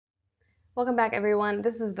Welcome back, everyone.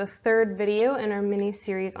 This is the third video in our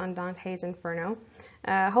mini-series on Dante's Inferno.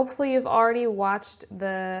 Hopefully you've already watched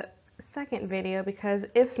the second video, because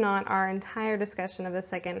if not, our entire discussion of the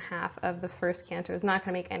second half of the first canto is not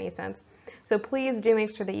going to make any sense. So please do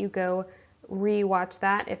make sure that you go re-watch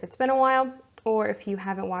that if it's been a while, or if you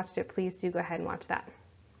haven't watched it, please do go ahead and watch that.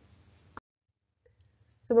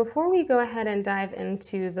 So before we go ahead and dive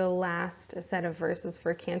into the last set of verses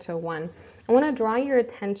for Canto 1, I want to draw your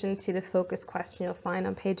attention to the focus question you'll find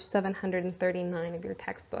on page 739 of your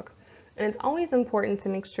textbook. And it's always important to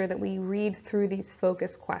make sure that we read through these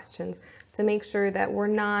focus questions to make sure that we're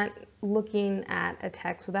not looking at a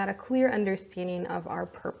text without a clear understanding of our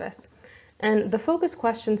purpose. And the focus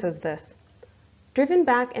question says this: driven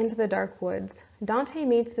back into the dark woods, Dante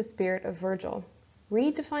meets the spirit of Virgil.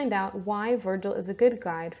 Read to find out why Virgil is a good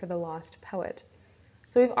guide for the lost poet.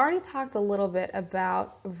 So we've already talked a little bit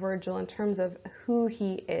about Virgil in terms of who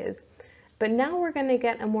he is, but now we're going to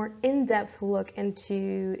get a more in-depth look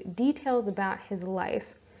into details about his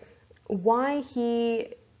life, why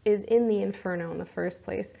he is in the Inferno in the first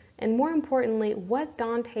place, and more importantly, what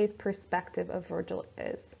Dante's perspective of Virgil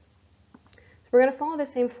is. So we're going to follow the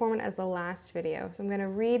same format as the last video. So I'm going to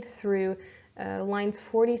read through lines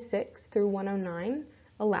 46 through 109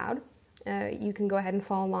 aloud. You can go ahead and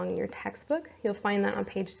follow along in your textbook. You'll find that on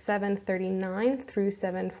page 739 through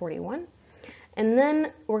 741. And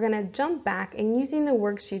then we're going to jump back, and using the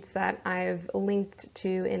worksheets that I've linked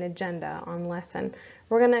to in agenda on lesson,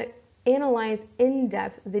 we're going to analyze in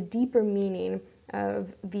depth the deeper meaning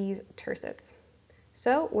of these tercets.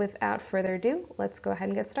 So without further ado, let's go ahead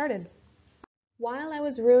and get started. While I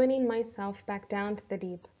was ruining myself back down to the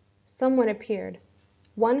deep, someone appeared,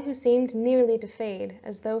 one who seemed nearly to fade,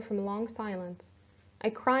 as though from long silence. I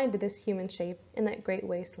cried to this human shape in that great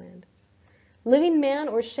wasteland. Living man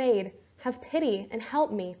or shade, have pity and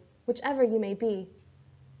help me, whichever you may be.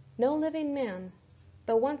 No living man,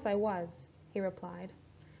 though once I was, he replied.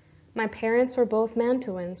 My parents were both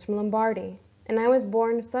Mantuans from Lombardy, and I was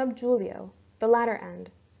born sub Julio, the latter end.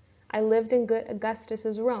 I lived in good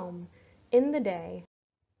Augustus's Rome, in the day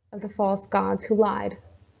of the false gods who lied.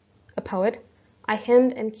 A poet, I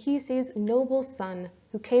hymned Anchises' noble son,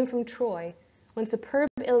 who came from Troy, when superb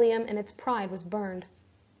Ilium in its pride was burned.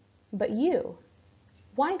 But you,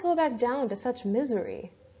 why go back down to such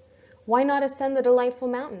misery? Why not ascend the delightful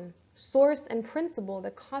mountain, source and principle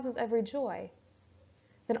that causes every joy?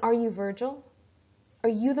 Then are you Virgil? Are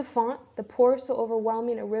you the font that pours so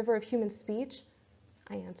overwhelming a river of human speech?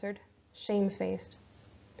 I answered, shamefaced.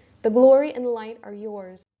 The glory and light are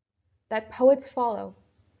yours, that poets follow.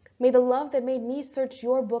 May the love that made me search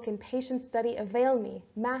your book in patient study avail me,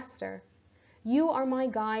 master. You are my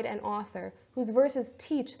guide and author, whose verses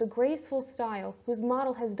teach the graceful style whose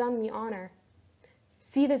model has done me honor.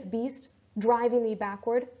 See this beast, driving me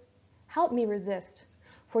backward? Help me resist,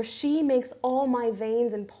 for she makes all my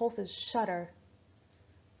veins and pulses shudder.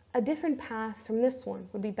 A different path from this one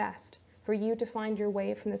would be best, for you to find your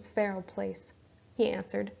way from this feral place, he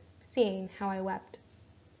answered, seeing how I wept.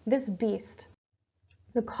 This beast,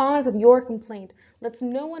 the cause of your complaint, lets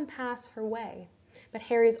no one pass her way, but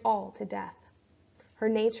harries all to death. Her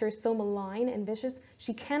nature is so malign and vicious,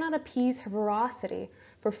 she cannot appease her ferocity,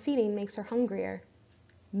 for feeding makes her hungrier.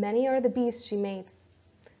 Many are the beasts she mates.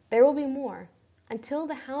 There will be more, until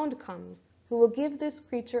the hound comes, who will give this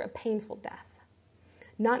creature a painful death.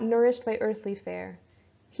 Not nourished by earthly fare,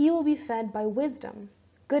 he will be fed by wisdom,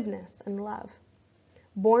 goodness, and love.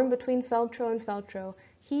 Born between Feltro and Feltro,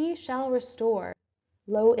 he shall restore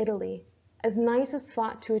Low Italy, as Nisus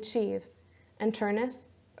fought to achieve, and Turnus,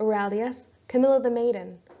 Aurelius, Camilla the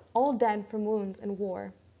maiden, all dead from wounds and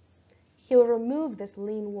war. He will remove this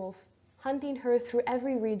lean wolf, hunting her through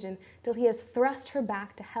every region till he has thrust her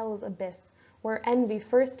back to hell's abyss, where envy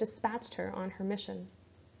first dispatched her on her mission.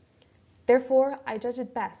 Therefore I judge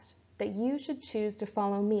it best that you should choose to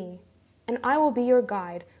follow me, and I will be your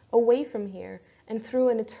guide away from here and through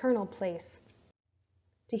an eternal place,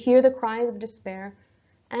 to hear the cries of despair,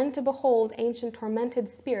 and to behold ancient tormented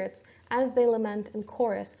spirits as they lament in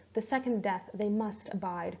chorus the second death they must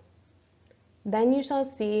abide. Then you shall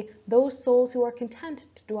see those souls who are content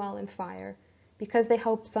to dwell in fire, because they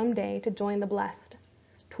hope some day to join the blessed,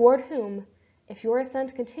 toward whom, if your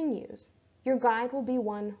ascent continues, your guide will be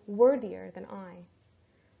one worthier than I.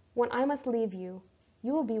 When I must leave you,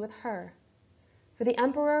 you will be with her. For the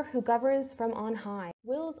emperor who governs from on high,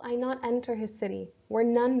 wills I not enter his city, where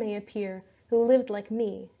none may appear who lived like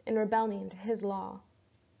me in rebellion to his law.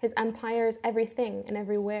 His empire is everything and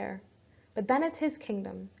everywhere, but then is his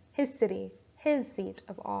kingdom, his city, his seat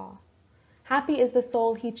of awe. Happy is the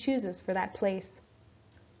soul he chooses for that place.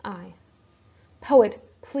 I, Poet,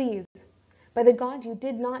 please, by the God you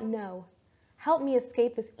did not know, help me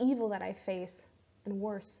escape this evil that I face, and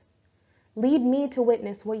worse. Lead me to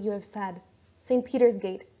witness what you have said, St. Peter's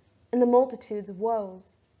Gate, and the multitude's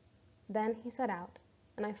woes. Then he set out,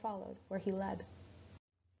 and I followed where he led.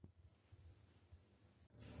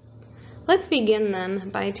 Let's begin then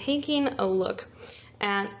by taking a look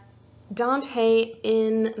at Dante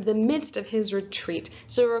in the midst of his retreat.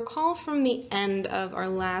 So recall from the end of our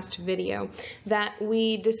last video that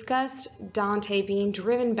we discussed Dante being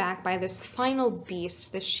driven back by this final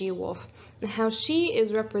beast, the she-wolf, and how she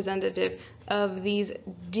is representative of these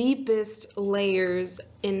deepest layers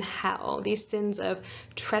in hell, these sins of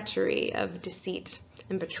treachery, of deceit,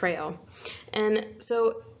 and betrayal. And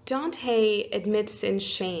so Dante admits in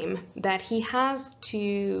shame that he has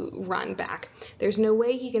to run back. There's no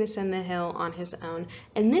way he can ascend the hill on his own.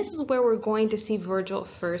 And this is where we're going to see Virgil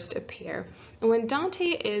first appear. And when Dante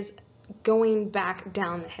is going back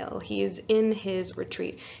down the hill, he is in his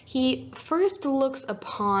retreat, he first looks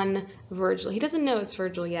upon Virgil. He doesn't know it's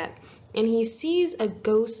Virgil yet. And he sees a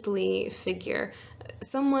ghostly figure,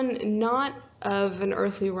 someone not of an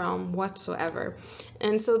earthly realm whatsoever.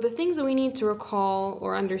 And so the things that we need to recall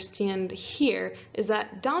or understand here is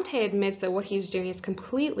that Dante admits that what he's doing is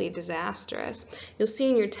completely disastrous. You'll see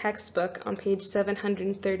in your textbook on page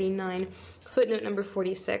 739, footnote number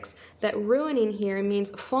 46, that ruining here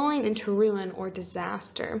means falling into ruin or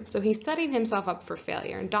disaster. So he's setting himself up for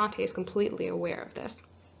failure, and Dante is completely aware of this.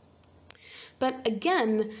 But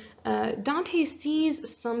again, Dante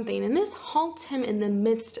sees something, and this halts him in the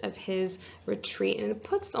midst of his retreat, and it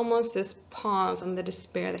puts almost this pause on the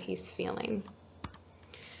despair that he's feeling.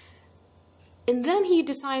 And then he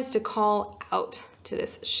decides to call out to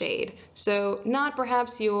this shade. So not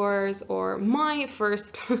perhaps yours or my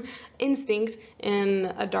first instinct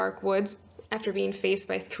in a dark woods after being faced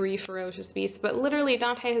by 3 ferocious beasts, but literally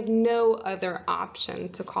Dante has no other option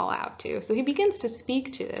to call out to. So he begins to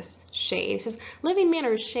speak to this shade. He says, living man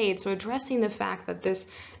or shade, so addressing the fact that this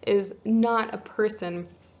is not a person,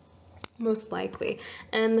 most likely.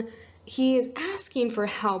 And he is asking for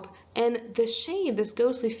help, and the shade, this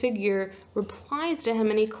ghostly figure, replies to him,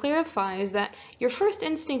 and he clarifies that your first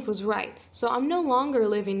instinct was right. So I'm no longer a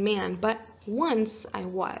living man, but once I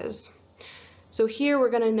was. So here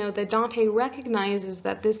we're going to know that Dante recognizes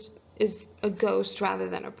that this is a ghost rather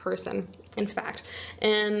than a person, in fact,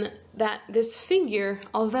 and that this figure,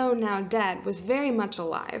 although now dead, was very much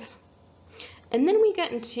alive. And then we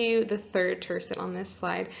get into the third tercet on this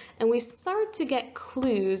slide, and we start to get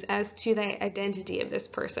clues as to the identity of this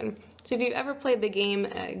person. So if you've ever played the game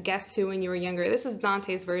Guess Who when you were younger, this is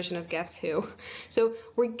Dante's version of Guess Who. So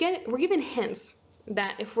we're given hints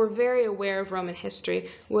that, if we're very aware of Roman history,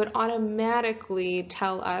 would automatically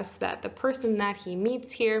tell us that the person that he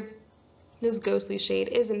meets here, this ghostly shade,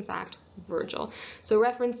 is in fact Virgil. So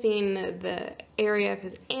referencing the area of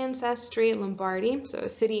his ancestry, Lombardy, so a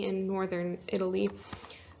city in northern Italy,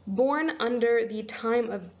 born under the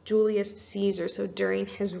time of Julius Caesar, so during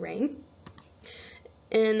his reign,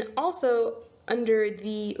 and also under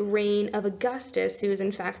the reign of Augustus, who is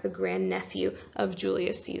in fact the grandnephew of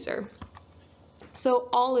Julius Caesar. So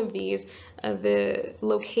all of these, the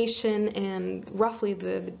location and roughly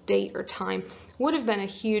the date or time, would have been a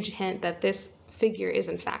huge hint that this figure is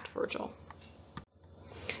in fact Virgil.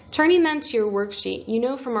 Turning then to your worksheet, you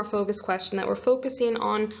know from our focus question that we're focusing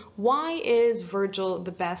on why is Virgil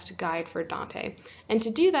the best guide for Dante. And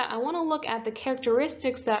to do that, I want to look at the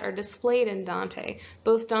characteristics that are displayed in Dante,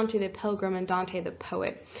 both Dante the Pilgrim and Dante the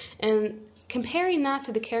Poet, and comparing that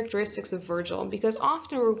to the characteristics of Virgil, because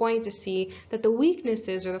often we're going to see that the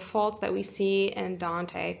weaknesses or the faults that we see in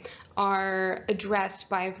Dante are addressed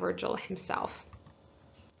by Virgil himself.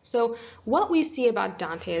 So what we see about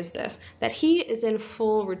Dante is this, that he is in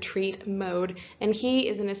full retreat mode and he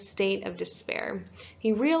is in a state of despair.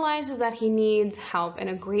 He realizes that he needs help, and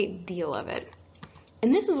a great deal of it.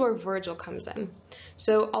 And this is where Virgil comes in.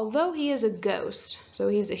 So although he is a ghost, so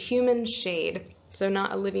he's a human shade, so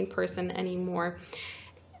not a living person anymore,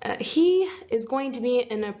 he is going to be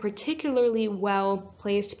in a particularly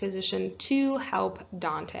well-placed position to help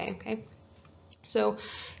Dante, okay? So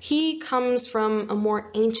he comes from a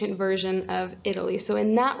more ancient version of Italy. So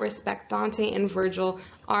in that respect, Dante and Virgil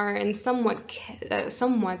are in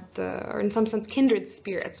or in some sense kindred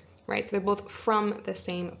spirits, right? So they're both from the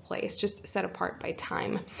same place, just set apart by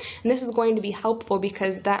time. And this is going to be helpful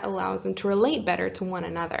because that allows them to relate better to one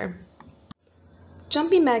another.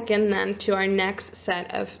 Jumping back in then to our next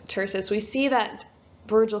set of tercets, we see that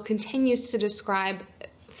Virgil continues to describe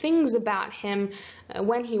things about him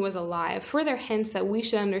when he was alive, further hints that we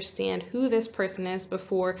should understand who this person is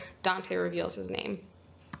before Dante reveals his name.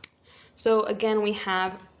 So again, we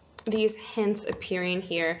have these hints appearing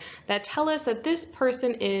here that tell us that this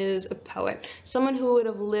person is a poet, someone who would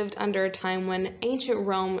have lived under a time when ancient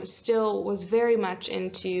Rome still was very much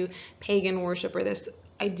into pagan worship, or this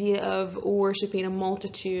idea of worshiping a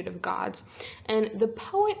multitude of gods. And the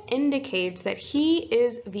poet indicates that he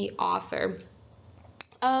is the author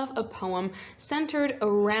of a poem centered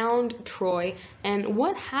around Troy and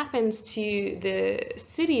what happens to the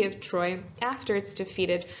city of Troy after it's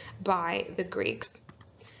defeated by the Greeks.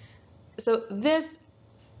 So this,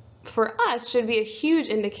 for us, should be a huge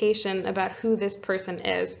indication about who this person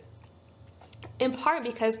is, in part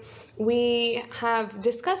because we have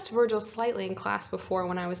discussed Virgil slightly in class before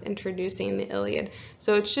when I was introducing the Iliad,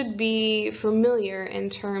 so it should be familiar in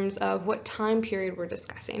terms of what time period we're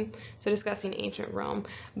discussing. So discussing ancient Rome,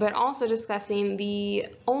 but also discussing the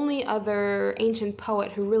only other ancient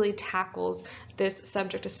poet who really tackles this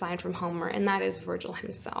subject aside from Homer, and that is Virgil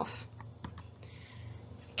himself.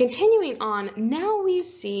 Continuing on, now we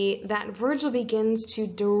see that Virgil begins to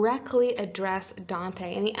directly address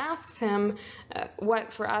Dante, and he asks him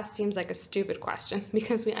what for us seems like a stupid question,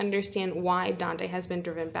 because we understand why Dante has been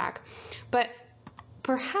driven back. But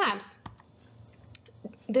perhaps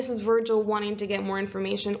this is Virgil wanting to get more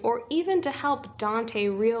information, or even to help Dante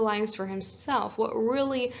realize for himself what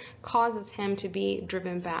really causes him to be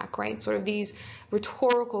driven back, right? Sort of these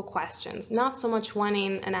rhetorical questions, not so much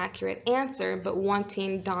wanting an accurate answer, but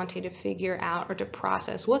wanting Dante to figure out or to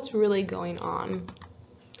process what's really going on.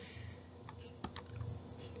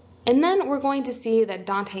 And then we're going to see that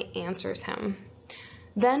Dante answers him.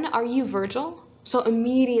 Then, are you Virgil? So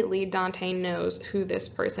immediately Dante knows who this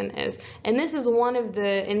person is. And this is one of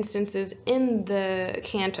the instances in the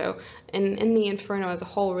Canto, and in the Inferno as a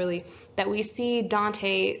whole really, that we see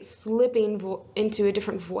Dante slipping into a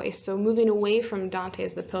different voice, so moving away from Dante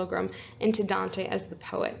as the pilgrim into Dante as the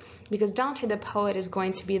poet. Because Dante the poet is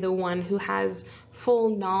going to be the one who has full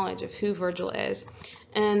knowledge of who Virgil is.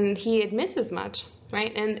 And he admits as much,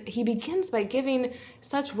 right? And he begins by giving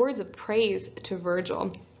such words of praise to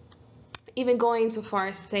Virgil, even going so far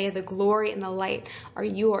as to say the glory and the light are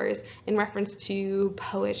yours in reference to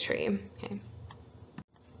poetry. Okay.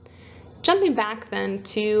 Jumping back then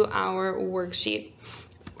to our worksheet,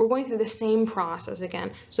 we're going through the same process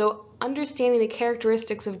again. So understanding the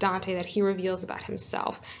characteristics of Dante that he reveals about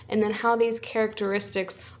himself, and then how these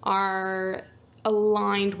characteristics are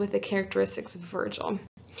aligned with the characteristics of Virgil.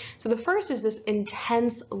 So the first is this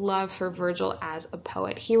intense love for Virgil as a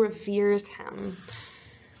poet. He reveres him.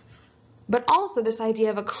 But also this idea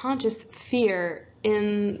of a conscious fear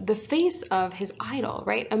in the face of his idol,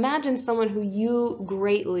 right? Imagine someone who you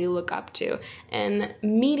greatly look up to and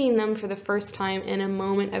meeting them for the first time in a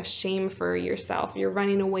moment of shame for yourself. You're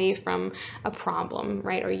running away from a problem,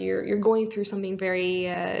 right? Or you're going through something very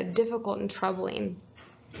difficult and troubling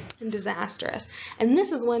and disastrous. And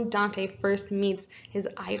this is when Dante first meets his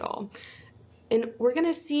idol. And we're going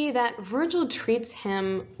to see that Virgil treats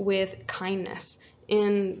him with kindness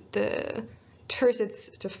in the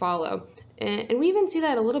tercets to follow. And we even see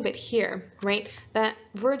that a little bit here, right? That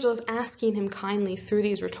Virgil is asking him kindly through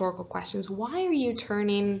these rhetorical questions. Why are you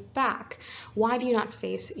turning back? Why do you not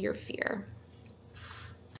face your fear?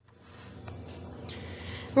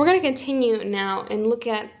 We're going to continue now and look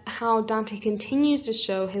at how Dante continues to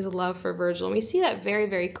show his love for Virgil. And we see that very,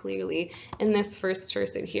 very clearly in this first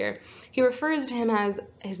tercet here. He refers to him as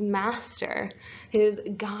his master, his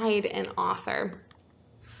guide and author.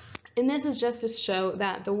 And this is just to show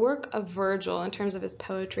that the work of Virgil, in terms of his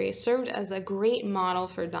poetry, served as a great model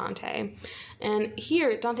for Dante. And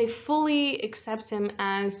here, Dante fully accepts him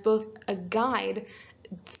as both a guide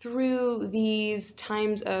through these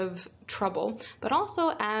times of trouble, but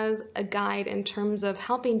also as a guide in terms of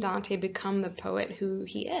helping Dante become the poet who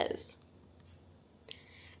he is.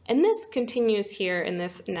 And this continues here in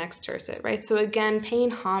this next tercet, right? So again,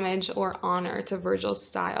 paying homage or honor to Virgil's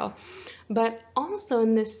style, but also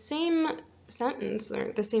in this same sentence,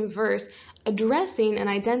 or the same verse, addressing and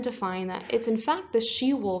identifying that it's in fact the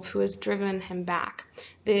she-wolf who has driven him back,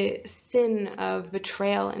 the sin of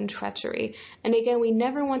betrayal and treachery. And again, we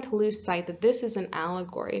never want to lose sight that this is an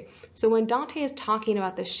allegory. So when Dante is talking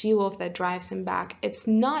about the she-wolf that drives him back, it's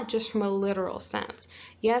not just from a literal sense.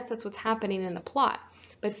 Yes, that's what's happening in the plot,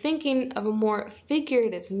 but thinking of a more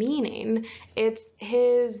figurative meaning, it's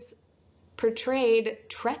his portrayed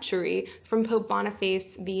treachery from Pope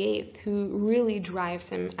Boniface VIII, who really drives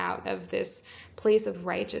him out of this place of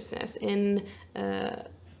righteousness in a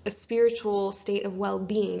spiritual state of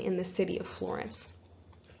well-being in the city of Florence.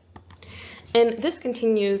 And this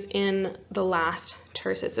continues in the last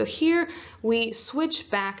tercet. So here we switch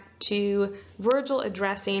back to Virgil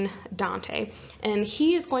addressing Dante, and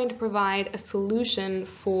he is going to provide a solution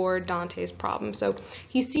for Dante's problem. So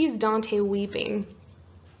he sees Dante weeping,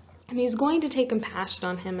 and he's going to take compassion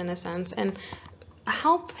on him in a sense and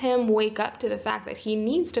help him wake up to the fact that he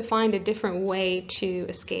needs to find a different way to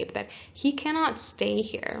escape, that he cannot stay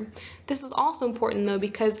here. This is also important though,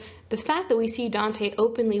 because the fact that we see Dante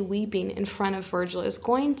openly weeping in front of Virgil is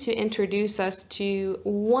going to introduce us to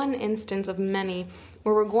one instance of many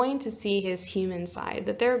where we're going to see his human side,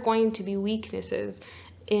 that there are going to be weaknesses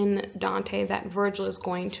in Dante that Virgil is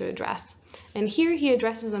going to address. And here he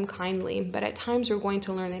addresses them kindly, but at times we're going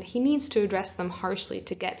to learn that he needs to address them harshly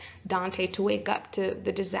to get Dante to wake up to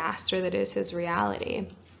the disaster that is his reality.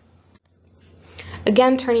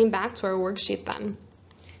 Again, turning back to our worksheet then.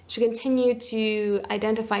 She continued to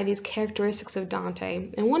identify these characteristics of Dante,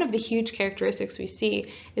 and one of the huge characteristics we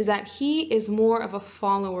see is that he is more of a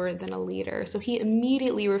follower than a leader. So he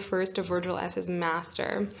immediately refers to Virgil as his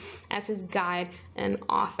master, as his guide and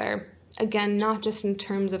author. Again, not just in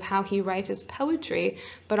terms of how he writes his poetry,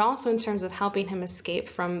 but also in terms of helping him escape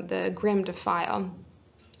from the grim defile.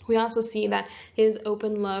 We also see that his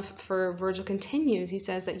open love for Virgil continues. He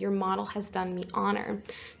says that your model has done me honor.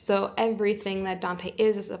 So everything that Dante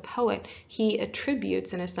is as a poet, he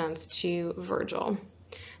attributes in a sense to Virgil.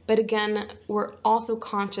 But again, we're also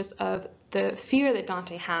conscious of the fear that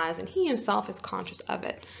Dante has, and he himself is conscious of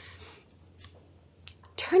it.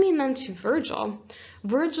 Turning then to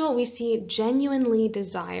Virgil, we see genuinely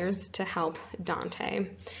desires to help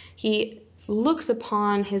Dante. He looks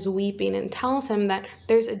upon his weeping and tells him that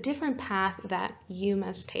there's a different path that you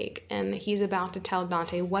must take, and he's about to tell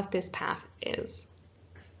Dante what this path is.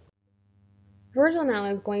 Virgil now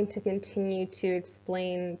is going to continue to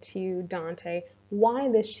explain to Dante why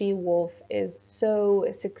the she-wolf is so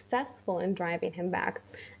successful in driving him back.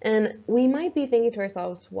 And we might be thinking to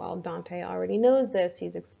ourselves, well, Dante already knows this,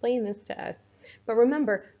 he's explained this to us. But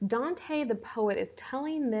remember, Dante the poet is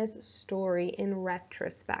telling this story in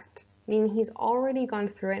retrospect, meaning he's already gone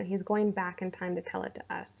through it and he's going back in time to tell it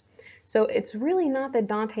to us. So it's really not that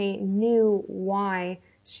Dante knew why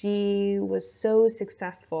she was so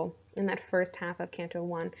successful in that first half of Canto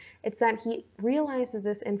 1. It's that he realizes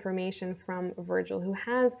this information from Virgil, who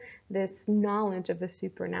has this knowledge of the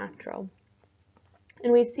supernatural.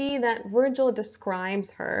 And we see that Virgil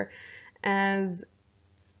describes her as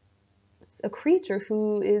a creature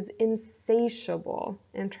who is insatiable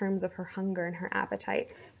in terms of her hunger and her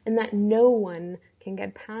appetite, and that no one can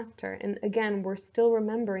get past her. And again, we're still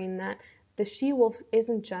remembering that the she-wolf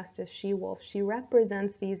isn't just a she-wolf. She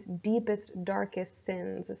represents these deepest, darkest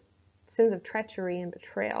sins, sins of treachery and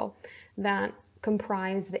betrayal that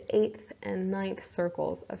comprise the 8th and 9th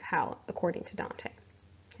circles of hell, according to Dante.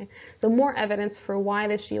 Okay? So more evidence for why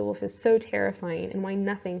the she-wolf is so terrifying and why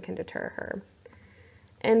nothing can deter her.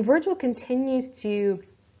 And Virgil continues to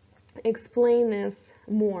explain this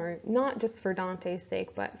more, not just for Dante's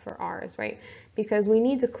sake, but for ours, right? Because we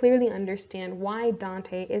need to clearly understand why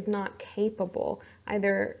Dante is not capable,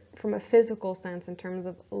 either from a physical sense in terms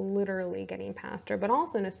of literally getting past her, but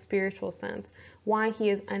also in a spiritual sense, why he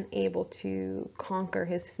is unable to conquer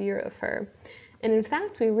his fear of her. And in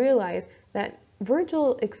fact, we realize that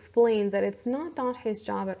Virgil explains that it's not Dante's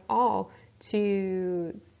job at all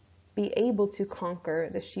to be able to conquer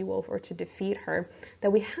the she-wolf or to defeat her, that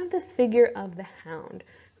we have this figure of the hound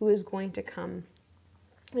who is going to come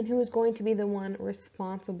and who is going to be the one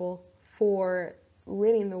responsible for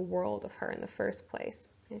ridding the world of her in the first place.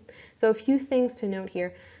 Okay? So a few things to note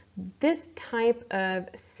here. This type of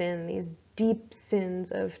sin, these deep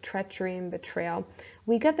sins of treachery and betrayal,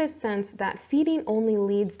 we get this sense that feeding only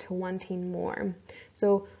leads to wanting more.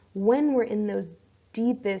 So when we're in those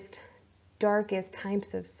deepest, darkest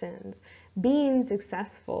types of sins, being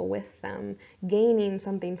successful with them, gaining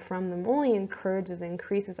something from them, only encourages and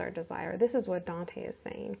increases our desire. This is what Dante is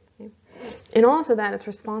saying. Okay? And also that it's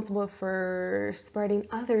responsible for spreading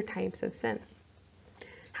other types of sin.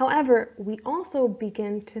 However, we also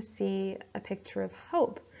begin to see a picture of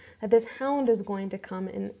hope, that this hound is going to come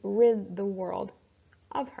and rid the world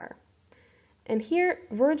of her. And here,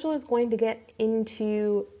 Virgil is going to get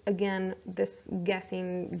into, again, this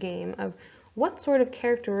guessing game of what sort of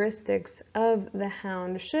characteristics of the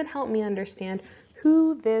hound should help me understand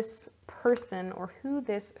who this person or who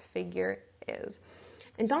this figure is.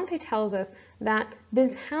 And Dante tells us that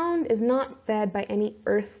this hound is not fed by any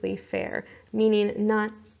earthly fare, meaning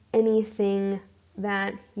not anything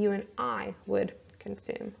that you and I would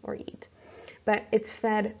consume or eat, but it's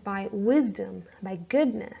fed by wisdom, by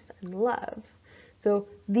goodness and love. So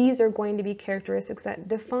these are going to be characteristics that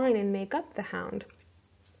define and make up the hound.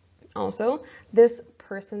 Also, this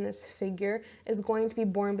person, this figure, is going to be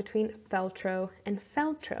born between feltro and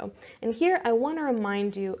feltro. And here I want to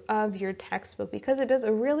remind you of your textbook because it does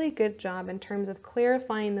a really good job in terms of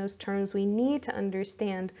clarifying those terms we need to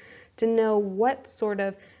understand to know what sort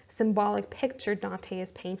of symbolic picture Dante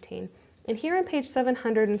is painting. And here on page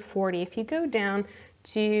 740, if you go down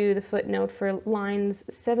to the footnote for lines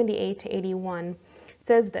 78 to 81, it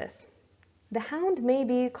says this: "The hound may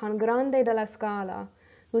be con grande della Scala,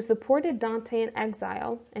 who supported Dante in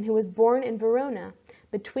exile, and who was born in Verona,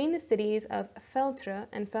 between the cities of Feltre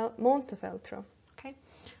and Montefeltro." Okay,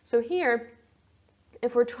 so here,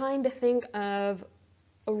 if we're trying to think of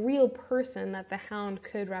a real person that the hound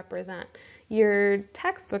could represent, your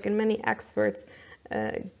textbook and many experts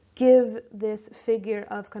give this figure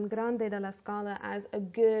of Con Grande della Scala as a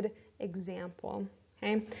good example.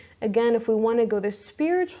 Okay, again, if we want to go the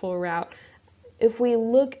spiritual route, if we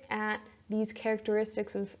look at these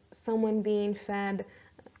characteristics of someone being fed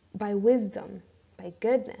by wisdom, by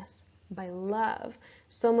goodness, by love,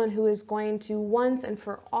 someone who is going to once and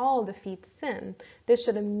for all defeat sin, this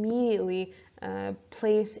should immediately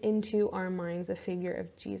place into our minds a figure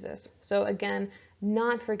of Jesus. So again,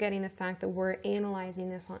 not forgetting the fact that we're analyzing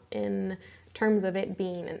this in terms of it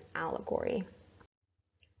being an allegory.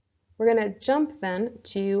 We're going to jump then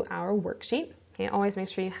to our worksheet. Okay, always make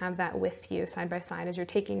sure you have that with you side by side as you're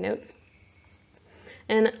taking notes.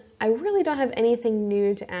 And I really don't have anything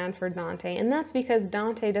new to add for Dante, and that's because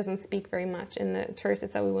Dante doesn't speak very much in the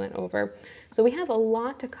terces that we went over. So we have a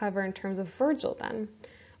lot to cover in terms of Virgil then.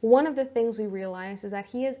 One of the things we realize is that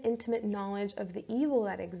he has intimate knowledge of the evil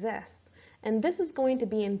that exists, and this is going to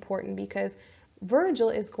be important because Virgil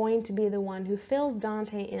is going to be the one who fills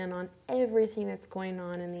Dante in on everything that's going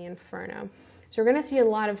on in the Inferno. So we're going to see a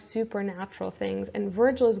lot of supernatural things, and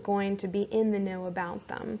Virgil is going to be in the know about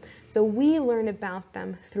them. So we learn about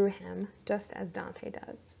them through him, just as Dante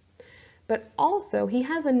does. But also, he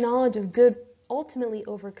has a knowledge of good ultimately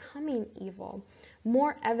overcoming evil.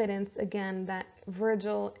 More evidence, again, that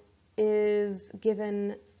Virgil is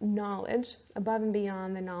given knowledge above and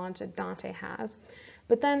beyond the knowledge that Dante has.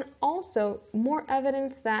 But then also more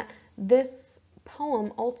evidence that this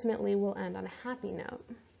poem ultimately will end on a happy note.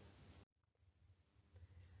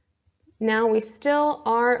 Now we still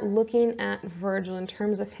are looking at Virgil in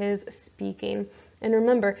terms of his speaking. And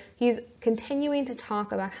remember, he's continuing to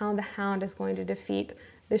talk about how the hound is going to defeat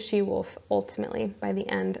the she-wolf ultimately by the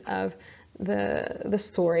end of the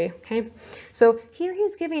story. Okay, so here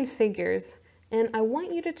he's giving figures, and I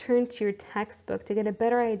want you to turn to your textbook to get a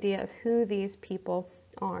better idea of who these people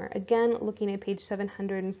are. Again, looking at page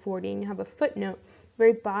 740, and you have a footnote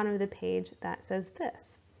very bottom of the page that says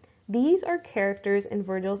this: "These are characters in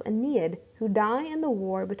Virgil's Aeneid who die in the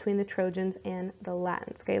war between the Trojans and the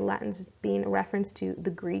Latins." Okay, Latins being a reference to the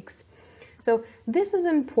Greeks. So this is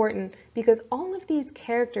important because all of these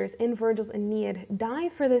characters in Virgil's Aeneid die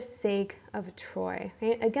for the sake of Troy.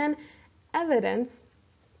 Okay? Again, evidence,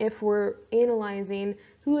 if we're analyzing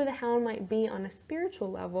who the hound might be on a spiritual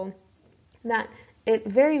level, that it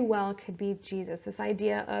very well could be Jesus, this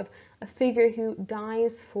idea of a figure who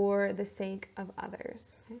dies for the sake of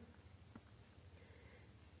others. Okay?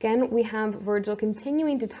 Again, we have Virgil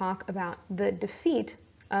continuing to talk about the defeat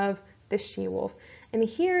of the she-wolf. And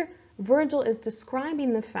here, Virgil is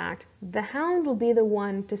describing the fact the hound will be the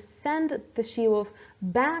one to send the she-wolf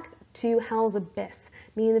back to hell's abyss,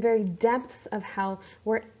 meaning the very depths of hell,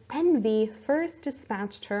 where envy first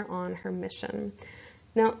dispatched her on her mission.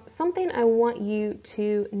 Now, something I want you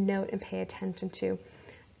to note and pay attention to.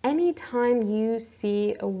 Anytime you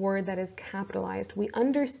see a word that is capitalized, we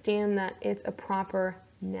understand that it's a proper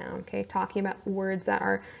noun, okay? Talking about words that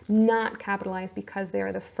are not capitalized because they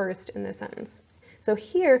are the first in the sentence. So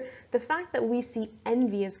here, the fact that we see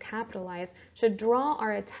envy as capitalized should draw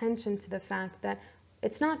our attention to the fact that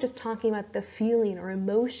it's not just talking about the feeling or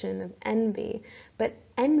emotion of envy, but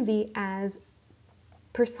envy as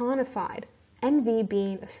personified, envy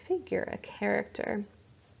being a figure, a character.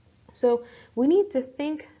 So we need to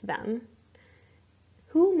think then,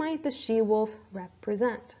 who might the she-wolf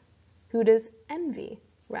represent? Who does envy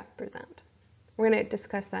represent? We're going to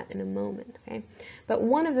discuss that in a moment, okay? But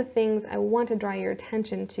one of the things I want to draw your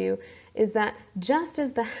attention to is that just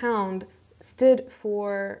as the hound stood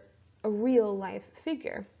for a real life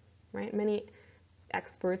figure, right? Many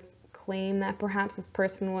experts claim that perhaps this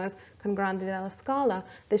person was con grande della Scala.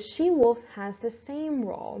 The she-wolf has the same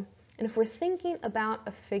role. And if we're thinking about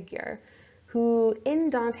a figure who in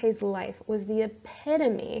Dante's life was the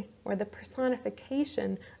epitome or the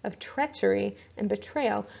personification of treachery and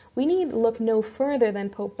betrayal, we need look no further than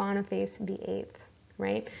Pope Boniface VIII,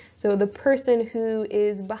 right? So the person who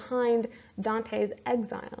is behind Dante's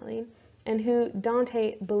exiling and who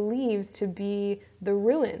Dante believes to be the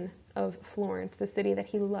ruin of Florence, the city that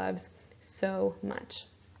he loves so much.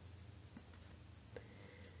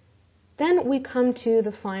 Then we come to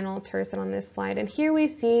the final tercet on this slide, and here we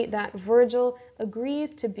see that Virgil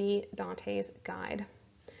agrees to be Dante's guide.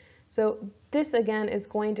 So this again is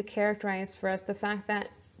going to characterize for us the fact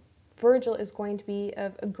that Virgil is going to be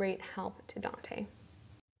of a great help to Dante.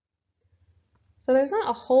 So there's not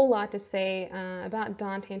a whole lot to say about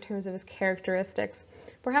Dante in terms of his characteristics.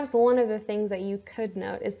 Perhaps one of the things that you could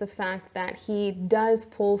note is the fact that he does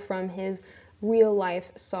pull from his real-life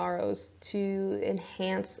sorrows to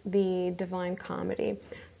enhance the Divine Comedy.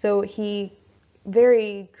 So he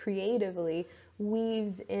very creatively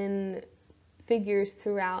weaves in figures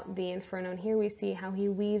throughout the Inferno, and here we see how he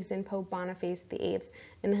weaves in Pope Boniface VIII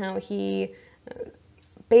and how he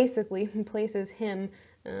basically places him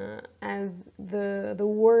as the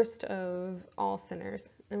worst of all sinners.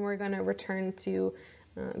 And we're going to return to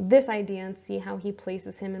this idea and see how he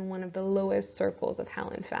places him in one of the lowest circles of hell,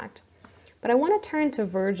 in fact. But I want to turn to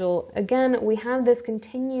Virgil. Again, we have this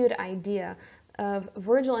continued idea of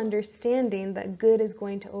Virgil understanding that good is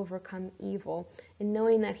going to overcome evil and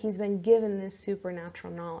knowing that he's been given this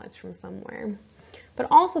supernatural knowledge from somewhere. But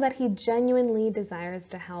also that he genuinely desires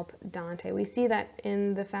to help Dante. We see that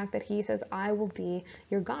in the fact that he says, "I will be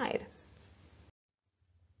your guide."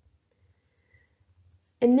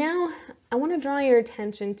 And now I want to draw your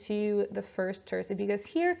attention to the first tercet, because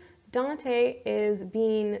here Dante is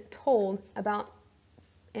being told about,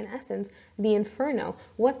 in essence, the Inferno,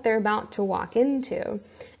 what they're about to walk into.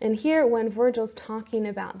 And here, when Virgil's talking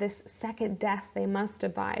about this second death they must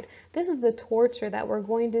abide, this is the torture that we're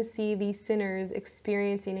going to see these sinners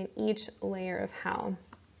experiencing in each layer of hell.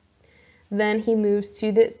 Then he moves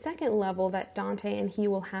to the second level that Dante and he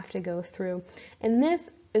will have to go through. And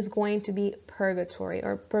this is going to be purgatory,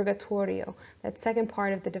 or purgatorio, that second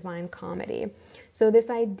part of the Divine Comedy. So this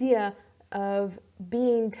idea of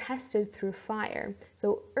being tested through fire,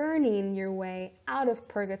 so earning your way out of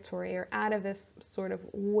purgatory, or out of this sort of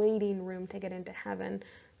waiting room to get into heaven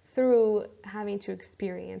through having to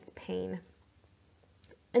experience pain.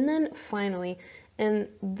 And then finally, and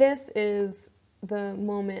this is the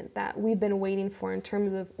moment that we've been waiting for in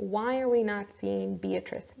terms of why are we not seeing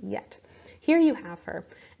Beatrice yet? Here you have her,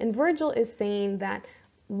 and Virgil is saying that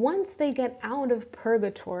once they get out of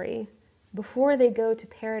purgatory, before they go to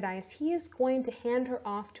paradise, he is going to hand her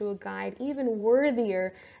off to a guide even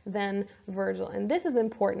worthier than Virgil. And this is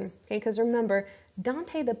important, okay, because remember,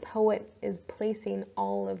 Dante the poet is placing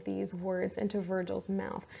all of these words into Virgil's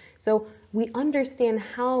mouth. So we understand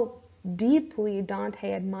how deeply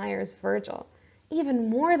Dante admires Virgil. Even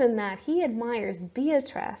more than that, he admires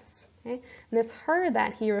Beatrice. Okay? And this her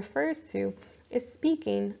that he refers to is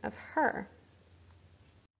speaking of her.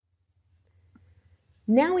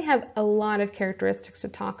 Now we have a lot of characteristics to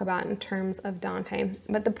talk about in terms of Dante,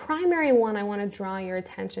 but the primary one I want to draw your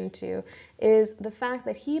attention to is the fact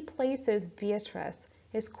that he places Beatrice,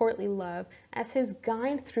 his courtly love, as his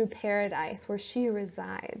guide through paradise where she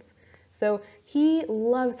resides. So he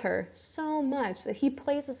loves her so much that he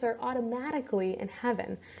places her automatically in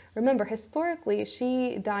heaven. Remember, historically,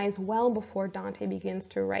 she dies well before Dante begins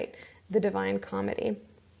to write the Divine Comedy.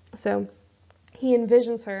 So he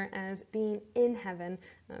envisions her as being in heaven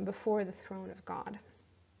before the throne of God.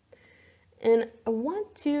 And I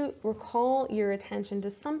want to recall your attention to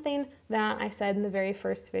something that I said in the very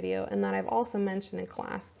first video and that I've also mentioned in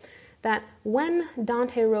class, that when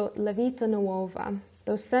Dante wrote La Vita Nuova,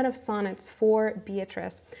 those set of sonnets for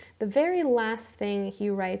Beatrice, the very last thing he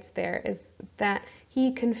writes there is that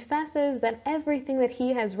he confesses that everything that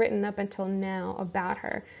he has written up until now about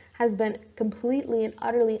her has been completely and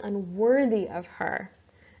utterly unworthy of her.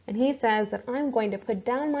 And he says that I'm going to put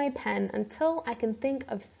down my pen until I can think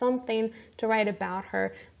of something to write about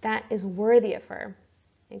her that is worthy of her.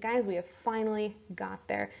 And guys, we have finally got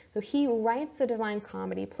there. So he writes the Divine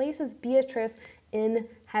Comedy, places Beatrice in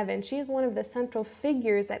heaven. She is one of the central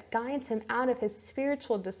figures that guides him out of his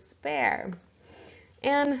spiritual despair.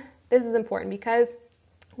 And this is important because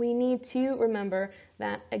we need to remember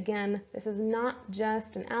that, again, this is not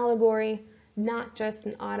just an allegory, not just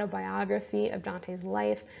an autobiography of Dante's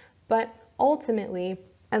life, but ultimately,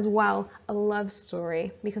 as well, a love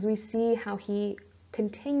story, because we see how he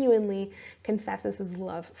continually confesses his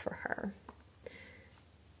love for her.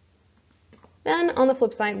 Then, on the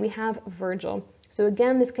flip side, we have Virgil. So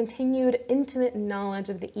again, this continued intimate knowledge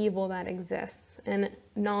of the evil that exists and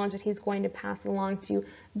knowledge that he's going to pass along to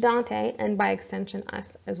Dante and by extension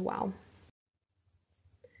us as well.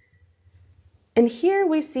 And here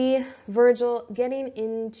we see Virgil getting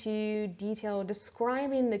into detail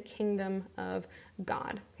describing the kingdom of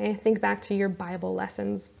God. Okay? Think back to your Bible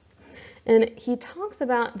lessons. And he talks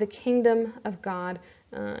about the kingdom of God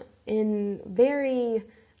in very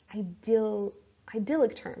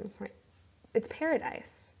idyllic terms, right? It's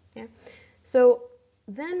paradise. Yeah? So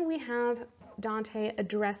then we have Dante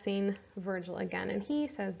addressing Virgil again, and he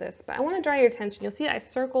says this, but I want to draw your attention. You'll see I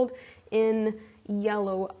circled in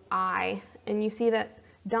yellow I, and you see that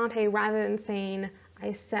Dante, rather than saying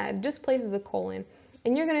I said, just places a colon,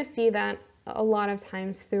 and you're going to see that a lot of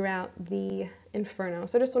times throughout the Inferno.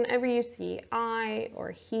 So just whenever you see I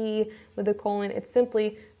or he with a colon, it's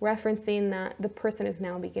simply referencing that the person is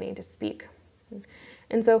now beginning to speak.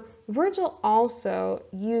 And so Virgil also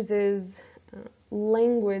uses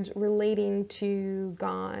language relating to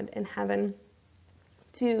God and heaven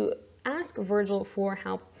to ask Virgil for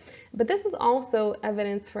help. But this is also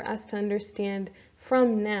evidence for us to understand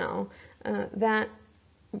from now that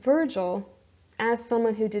Virgil, as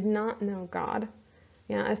someone who did not know God,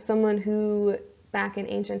 as someone who back in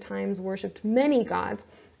ancient times worshipped many gods,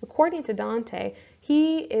 according to Dante,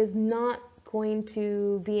 he is not going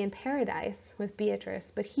to be in paradise with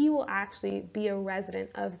Beatrice, but he will actually be a resident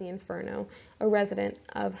of the Inferno, a resident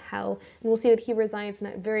of hell. And we'll see that he resides in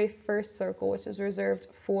that very first circle, which is reserved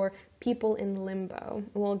for people in limbo.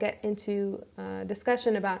 And we'll get into a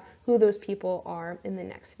discussion about who those people are in the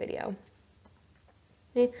next video.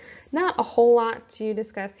 Okay. Not a whole lot to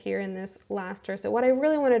discuss here in this last verse. So what I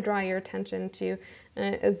really want to draw your attention to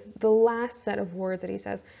is the last set of words that he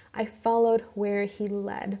says, I followed where he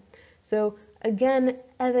led. So again,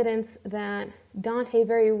 evidence that Dante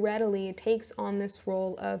very readily takes on this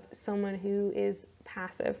role of someone who is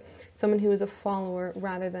passive, someone who is a follower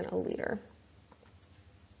rather than a leader.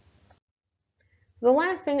 The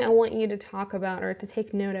last thing I want you to talk about or to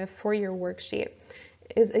take note of for your worksheet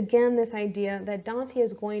is again this idea that Dante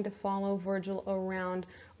is going to follow Virgil around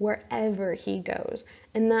wherever he goes.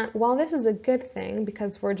 And that while this is a good thing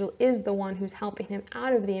because Virgil is the one who's helping him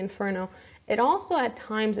out of the Inferno, it also at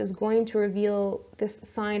times is going to reveal this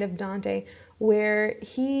side of Dante where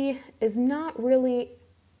he is not really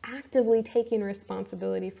actively taking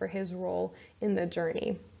responsibility for his role in the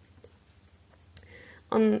journey.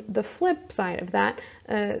 On the flip side of that,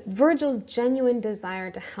 Virgil's genuine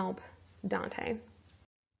desire to help Dante.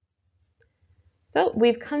 So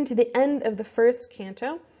we've come to the end of the first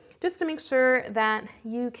canto. Just to make sure that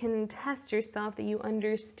you can test yourself, that you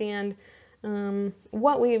understand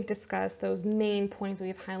what we've discussed, those main points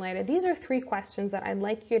we've highlighted. These are 3 questions that I'd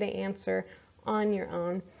like you to answer on your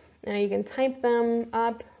own. Now you can type them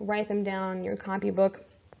up, write them down in your copybook,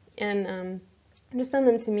 and just send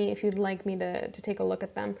them to me if you'd like me to take a look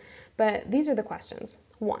at them. But these are the questions.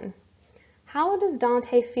 1. How does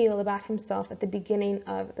Dante feel about himself at the beginning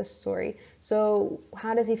of the story? So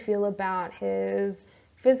how does he feel about his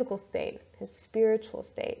physical state, his spiritual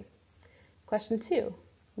state? Question 2.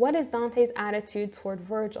 What is Dante's attitude toward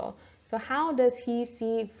Virgil? So how does he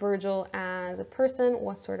see Virgil as a person?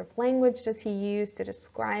 What sort of language does he use to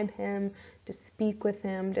describe him, to speak with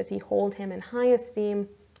him? Does he hold him in high esteem?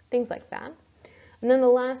 Things like that. And then the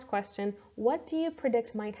last question, what do you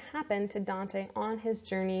predict might happen to Dante on his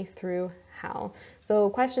journey through hell? So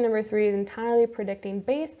question number 3 is entirely predicting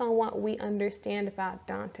based on what we understand about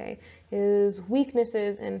Dante, his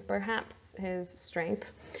weaknesses and perhaps his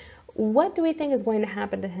strengths. What do we think is going to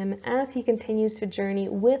happen to him as he continues to journey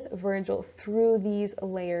with Virgil through these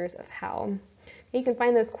layers of hell? You can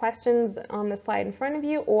find those questions on the slide in front of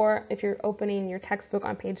you, or if you're opening your textbook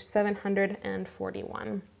on page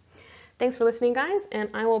 741. Thanks for listening, guys, and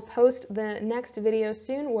I will post the next video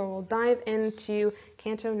soon where we'll dive into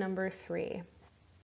Canto number 3.